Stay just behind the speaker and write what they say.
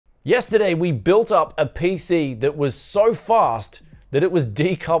Yesterday, we built up a PC that was so fast that it was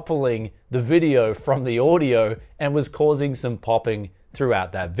decoupling the video from the audio and was causing some popping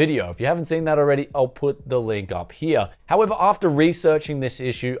throughout that video. If you haven't seen that already, I'll put the link up here. However, after researching this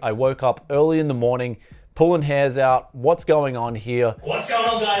issue, I woke up early in the morning, pulling hairs out. What's going on here? What's going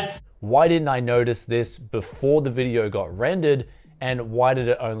on, guys? Why didn't I notice this before the video got rendered? And why did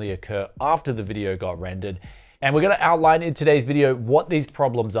it only occur after the video got rendered? And we're going to outline in today's video what these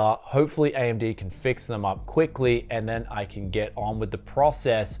problems are. Hopefully AMD can fix them up quickly, and then I can get on with the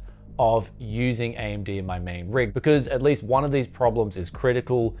process of using AMD in my main rig, because at least one of these problems is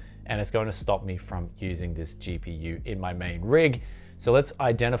critical and it's going to stop me from using this GPU in my main rig. So let's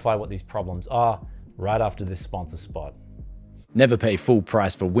identify what these problems are right after this sponsor spot. Never pay full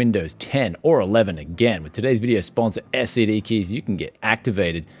price for Windows 10 or 11 again. With today's video sponsor, SCD Keys, you can get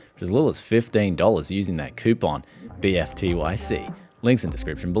activated for as little as $15 using that coupon BFTYC. Links in the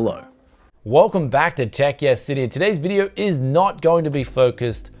description below. Welcome back to Tech Yes City. Today's video is not going to be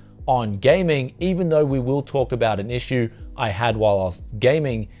focused on gaming, even though we will talk about an issue I had while I was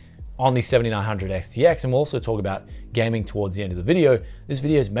gaming on the 7900 XTX, and we'll also talk about gaming towards the end of the video. This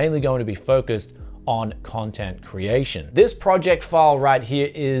video is mainly going to be focused on content creation. This project file right here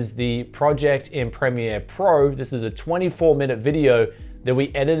is the project in Premiere Pro. This is a 24-minute video that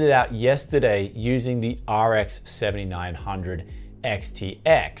we edited out yesterday using the RX 7900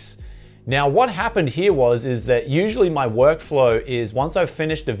 XTX. Now, what happened here is that usually my workflow is once I've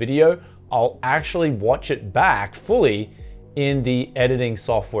finished the video, I'll actually watch it back fully in the editing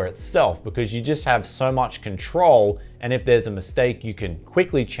software itself, because you just have so much control, and if there's a mistake, you can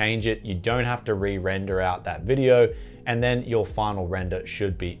quickly change it. You don't have to re-render out that video, and then your final render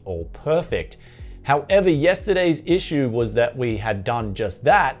should be all perfect. However, yesterday's issue was that we had done just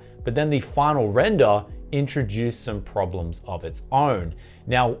that, but then the final render introduced some problems of its own.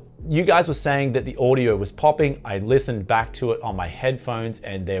 Now, you guys were saying that the audio was popping. I listened back to it on my headphones,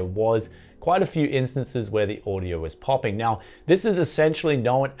 and there was quite a few instances where the audio was popping. Now, this is essentially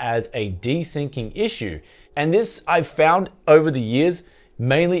known as a desyncing issue. And this, I've found over the years,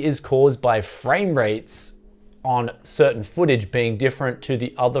 mainly is caused by frame rates on certain footage being different to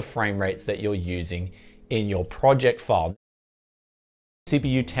the other frame rates that you're using in your project file.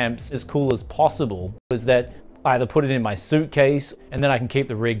 CPU temps as cool as possible is that I either put it in my suitcase and then I can keep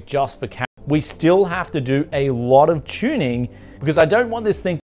the rig just for camera. We still have to do a lot of tuning because I don't want this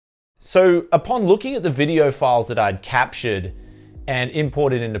thing. So upon looking at the video files that I'd captured and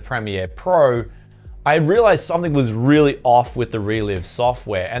imported into Premiere Pro, I realized something was really off with the Relive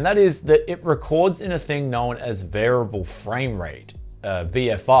software, and that is that it records in a thing known as variable frame rate,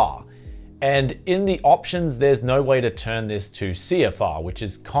 VFR. And in the options, there's no way to turn this to CFR, which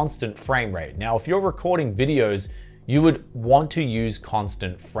is constant frame rate. Now, if you're recording videos, you would want to use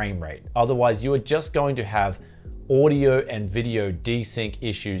constant frame rate. Otherwise, you are just going to have audio and video desync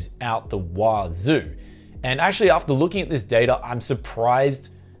issues out the wazoo. And actually, after looking at this data, I'm surprised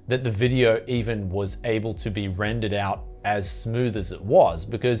that the video even was able to be rendered out as smooth as it was,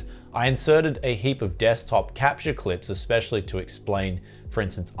 because I inserted a heap of desktop capture clips, especially to explain, for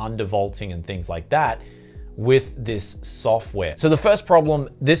instance, undervolting and things like that with this software. So the first problem,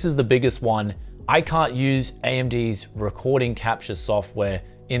 this is the biggest one. I can't use AMD's recording capture software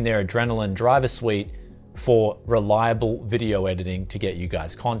in their Adrenaline driver suite for reliable video editing to get you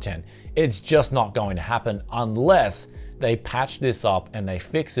guys content. It's just not going to happen unless they patch this up and they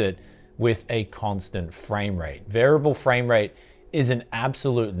fix it with a constant frame rate. Variable frame rate is an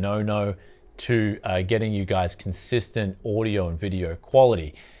absolute no-no to getting you guys consistent audio and video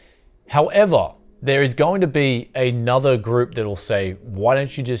quality. However, there is going to be another group that will say, why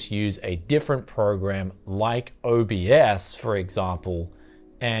don't you just use a different program like OBS, for example,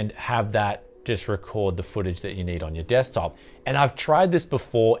 and have that just record the footage that you need on your desktop. And I've tried this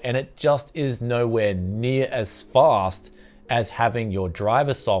before, and it just is nowhere near as fast as having your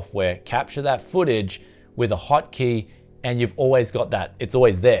driver software capture that footage with a hotkey, and you've always got that, it's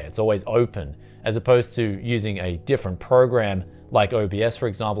always there, it's always open, as opposed to using a different program like OBS, for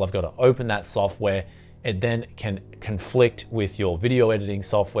example. I've got to open that software. It then can conflict with your video editing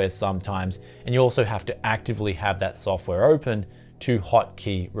software sometimes, and you also have to actively have that software open to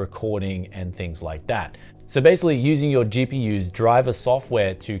hotkey recording and things like that. So basically, using your GPU's driver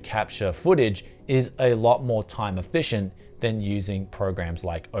software to capture footage is a lot more time efficient than using programs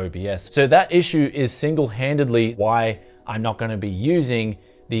like OBS. So that issue is single-handedly why I'm not going to be using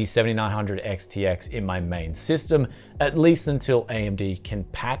the 7900 XTX in my main system, at least until AMD can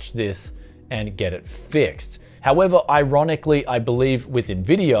patch this and get it fixed. However, ironically, I believe with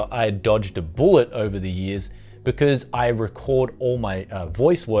NVIDIA, I had dodged a bullet over the years because I record all my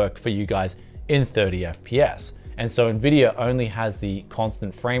voice work for you guys in 30 FPS. And so NVIDIA only has the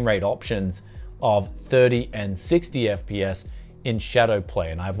constant frame rate options of 30 and 60 FPS in shadow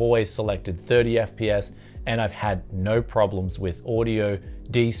play. And I've always selected 30 FPS, and I've had no problems with audio,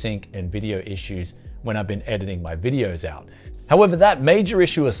 desync, and video issues when I've been editing my videos out. However, that major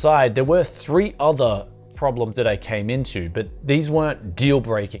issue aside, there were 3 other problems that I came into, but these weren't deal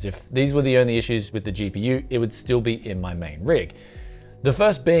breakers. If these were the only issues with the GPU, it would still be in my main rig. The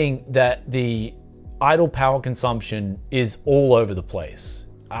first being that the idle power consumption is all over the place.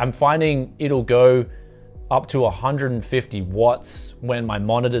 I'm finding it'll go up to 150 watts when my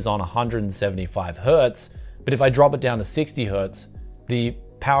monitor's on 175 Hertz, but if I drop it down to 60 Hertz, the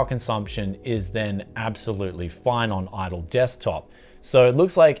power consumption is then absolutely fine on idle desktop. So it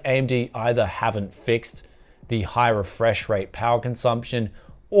looks like AMD either haven't fixed the high refresh rate power consumption,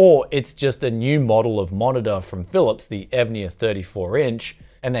 or it's just a new model of monitor from Philips, the Evnia 34-inch,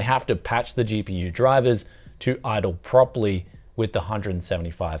 and they have to patch the GPU drivers to idle properly with the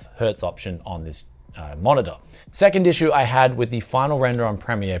 175 Hertz option on this monitor. Second issue I had with the final render on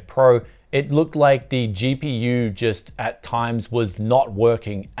Premiere Pro, it looked like the GPU just at times was not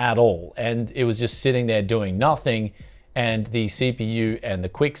working at all, and it was just sitting there doing nothing, and the CPU and the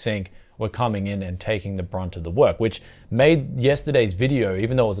QuickSync were coming in and taking the brunt of the work, which made yesterday's video,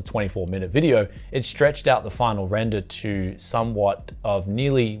 even though it was a 24-minute video, it stretched out the final render to somewhat of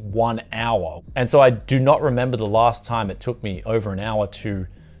nearly 1 hour. And so I do not remember the last time it took me over an hour to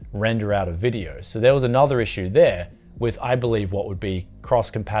render out a video. So there was another issue there with, I believe, what would be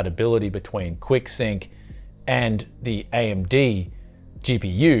cross-compatibility between QuickSync and the AMD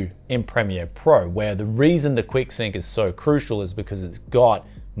GPU in Premiere Pro, where the reason the QuickSync is so crucial is because it's got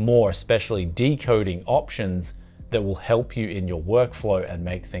more, especially decoding options that will help you in your workflow and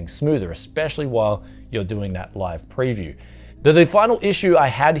make things smoother, especially while you're doing that live preview. The final issue I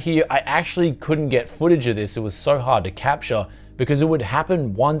had here, I actually couldn't get footage of this. It was so hard to capture because it would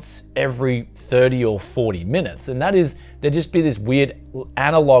happen once every 30 or 40 minutes. And that is, there'd just be this weird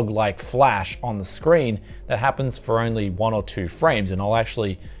analog-like flash on the screen that happens for only 1 or 2 frames. And I'll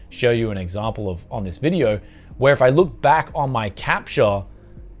actually show you an example on this video, where if I look back on my capture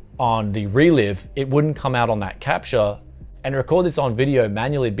on the Relive, it wouldn't come out on that capture, and record this on video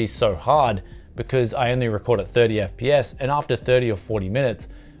manually would be so hard because I only record at 30 FPS, and after 30 or 40 minutes,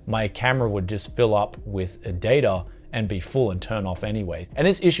 my camera would just fill up with data and be full and turn off anyways. And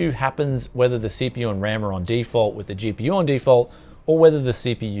this issue happens whether the CPU and RAM are on default with the GPU on default, or whether the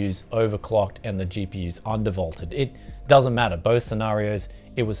CPU's overclocked and the GPU's undervolted. It doesn't matter, both scenarios,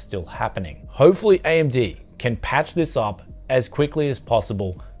 it was still happening. Hopefully AMD can patch this up as quickly as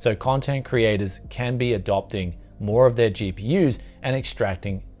possible so content creators can be adopting more of their GPUs and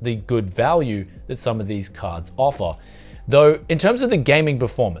extracting the good value that some of these cards offer. Though in terms of the gaming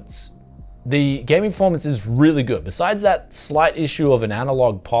performance is really good. Besides that slight issue of an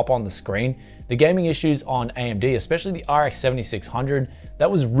analog pop on the screen, the gaming issues on AMD, especially the RX 7600,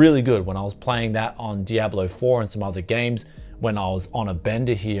 that was really good when I was playing that on Diablo 4 and some other games. When I was on a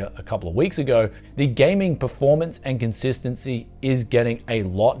bender here a couple of weeks ago, the gaming performance and consistency is getting a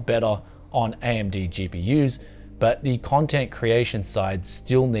lot better on AMD GPUs, but the content creation side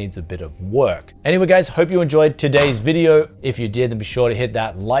still needs a bit of work. Anyway guys, hope you enjoyed today's video. If you did, then be sure to hit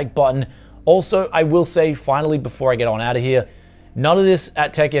that like button. Also, I will say finally before I get on out of here, none of this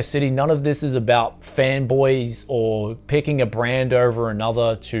at Tech Yes City, none of this is about fanboys or picking a brand over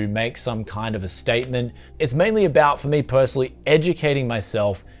another to make some kind of a statement. It's mainly about, for me personally, educating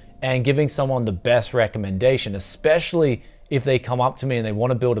myself and giving someone the best recommendation, especially if they come up to me and they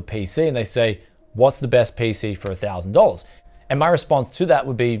want to build a PC and they say, what's the best PC for $1,000? And my response to that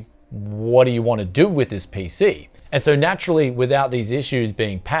would be, what do you want to do with this PC? And so naturally, without these issues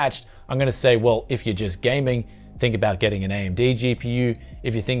being patched, I'm going to say, well, if you're just gaming, think about getting an AMD GPU.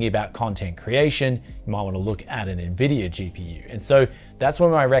 If you're thinking about content creation, you might want to look at an NVIDIA GPU. And so that's where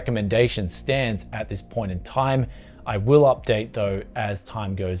my recommendation stands at this point in time. I will update though as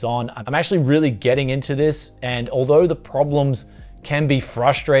time goes on. I'm actually really getting into this, and although the problems can be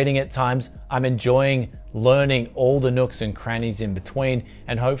frustrating at times, I'm enjoying learning all the nooks and crannies in between,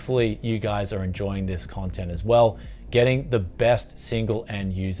 and hopefully you guys are enjoying this content as well, getting the best single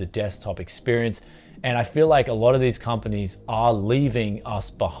end user desktop experience. And I feel like a lot of these companies are leaving us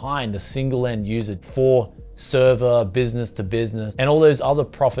behind, the single end user for server, business to business, and all those other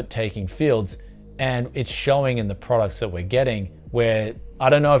profit-taking fields. And it's showing in the products that we're getting, where I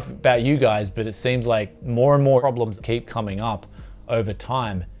don't know about you guys, but it seems like more and more problems keep coming up over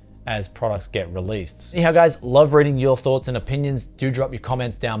time as products get released. Anyhow guys, love reading your thoughts and opinions. Do drop your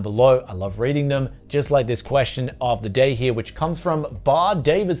comments down below. I love reading them, just like this question of the day here, which comes from Bar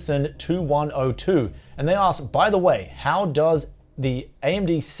Davidson 2102. And they ask, by the way, how does the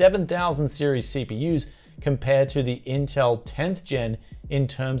AMD 7000 series CPUs compare to the Intel 10th gen in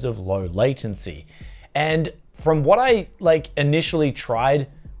terms of low latency? And from what I initially tried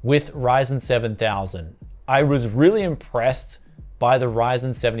with Ryzen 7000, I was really impressed by the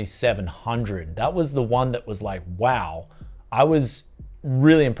Ryzen 7700. That was the one that was like, wow. I was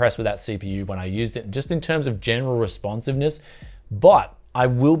really impressed with that CPU when I used it, just in terms of general responsiveness. But I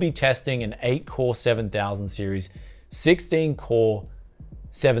will be testing an 8-core 7000 series, 16-core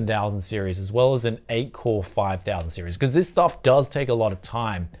 7000 series, as well as an 8-core 5000 series, because this stuff does take a lot of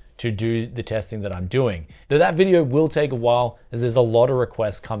time to do the testing that I'm doing. Though that video will take a while, as there's a lot of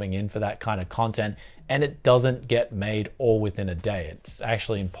requests coming in for that kind of content, and it doesn't get made all within a day. It's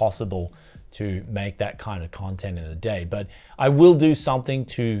actually impossible to make that kind of content in a day. But I will do something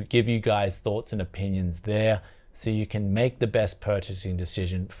to give you guys thoughts and opinions there, so you can make the best purchasing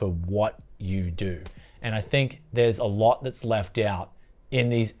decision for what you do. And I think there's a lot that's left out in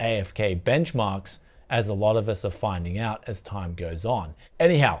these AFK benchmarks, as a lot of us are finding out as time goes on.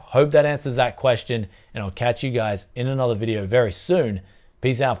 Anyhow, hope that answers that question, and I'll catch you guys in another video very soon.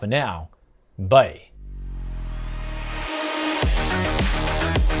 Peace out for now. Bye.